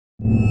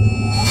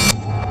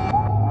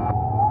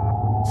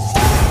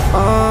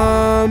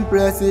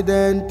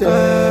Unprecedented.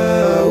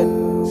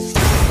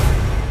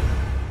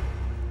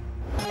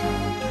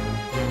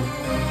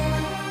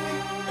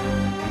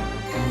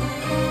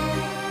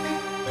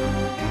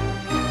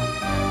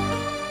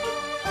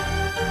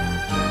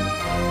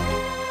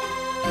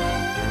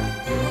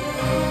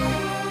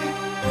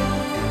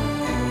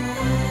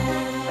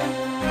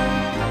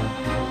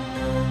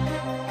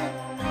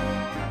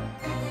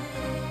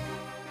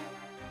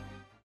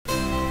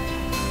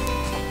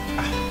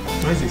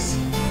 What is this?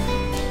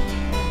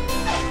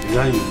 Is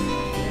that you?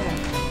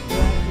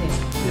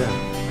 Yeah.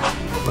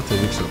 What a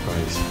big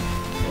surprise.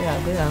 Yeah,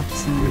 good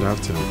afternoon. Good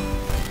afternoon.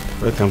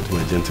 Welcome to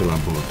my gentle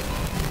abode.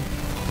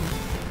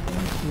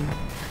 Thank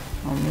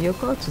you. You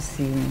called to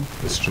see me.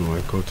 It's true,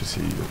 I called to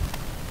see you.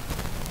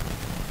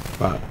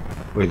 But,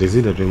 wait, is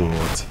it a dream or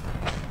what?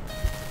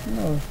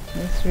 No,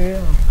 it's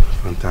real.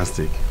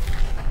 Fantastic.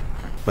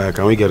 But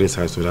can we get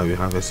inside so that we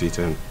have a seat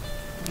and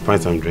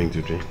find some drink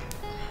to drink?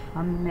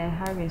 I'm in a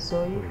hurry,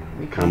 so if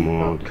we Come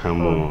can on, talk.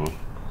 come on.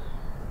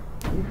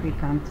 If we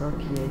can talk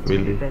here, it Really?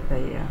 will be better,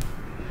 yeah.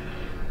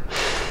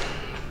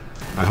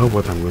 I hope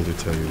what I'm going to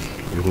tell you,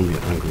 you won't be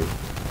angry.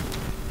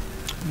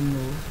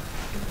 No.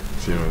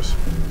 Serious?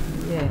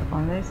 Yeah,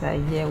 unless I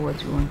hear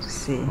what you want to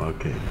say.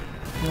 Okay.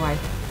 Why?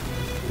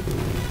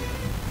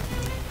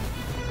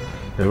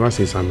 Ever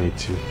since I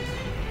met you,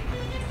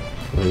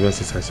 ever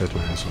since I set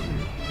my eyes on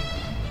you,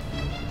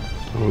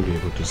 I won't be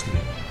able to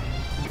sleep.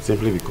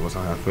 Simply because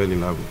I have fell in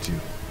love with you.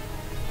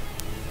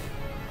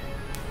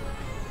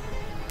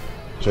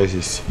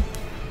 Choices.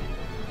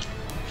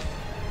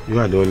 You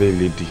are the only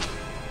lady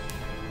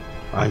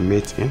I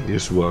met in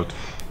this world,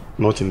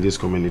 not in this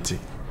community,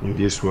 in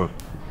this world.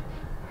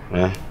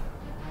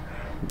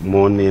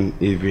 Morning,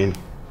 evening,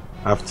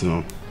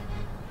 afternoon.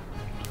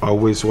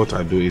 Always what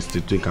I do is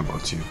to think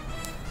about you.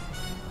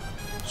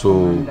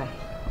 So,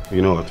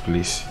 you know what,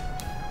 please.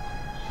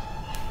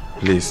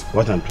 Please,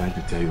 what I'm trying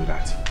to tell you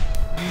that.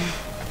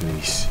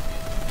 Please.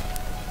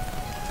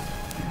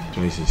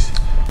 Choices,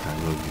 I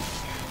love you.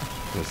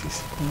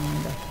 Choices.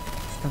 Commander,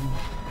 stop.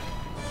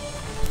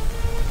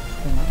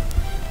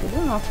 You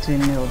don't have to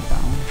kneel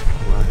down.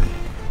 Why?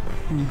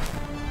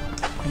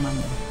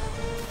 Commander,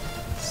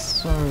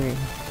 sorry.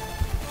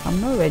 I'm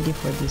not ready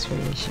for this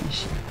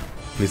relationship.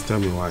 Please tell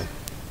me why.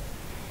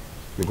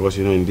 Because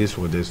you know in this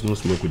world there's no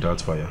smoke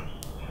without fire.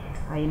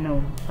 I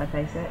know, but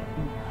I said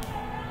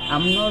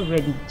I'm not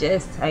ready.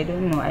 I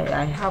don't know.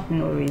 I have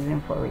no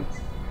reason for it.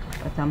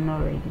 But I'm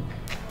not ready.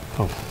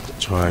 Oh,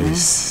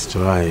 choice.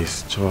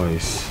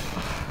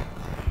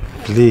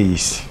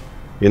 Please,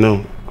 you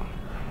know.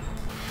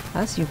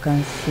 As you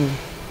can see,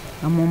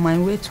 I'm on my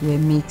way to a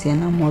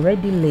meeting. I'm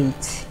already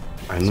late.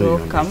 I know.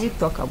 So can we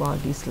talk about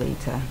this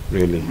later?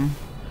 Really?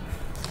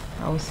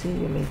 I will see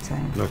you later.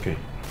 Okay.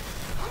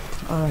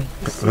 All right.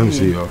 Let me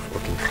see you off.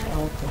 Okay.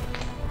 Okay.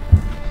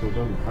 So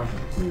don't have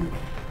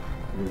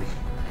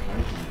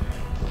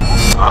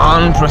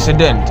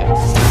Unprecedented.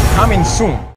 Coming soon.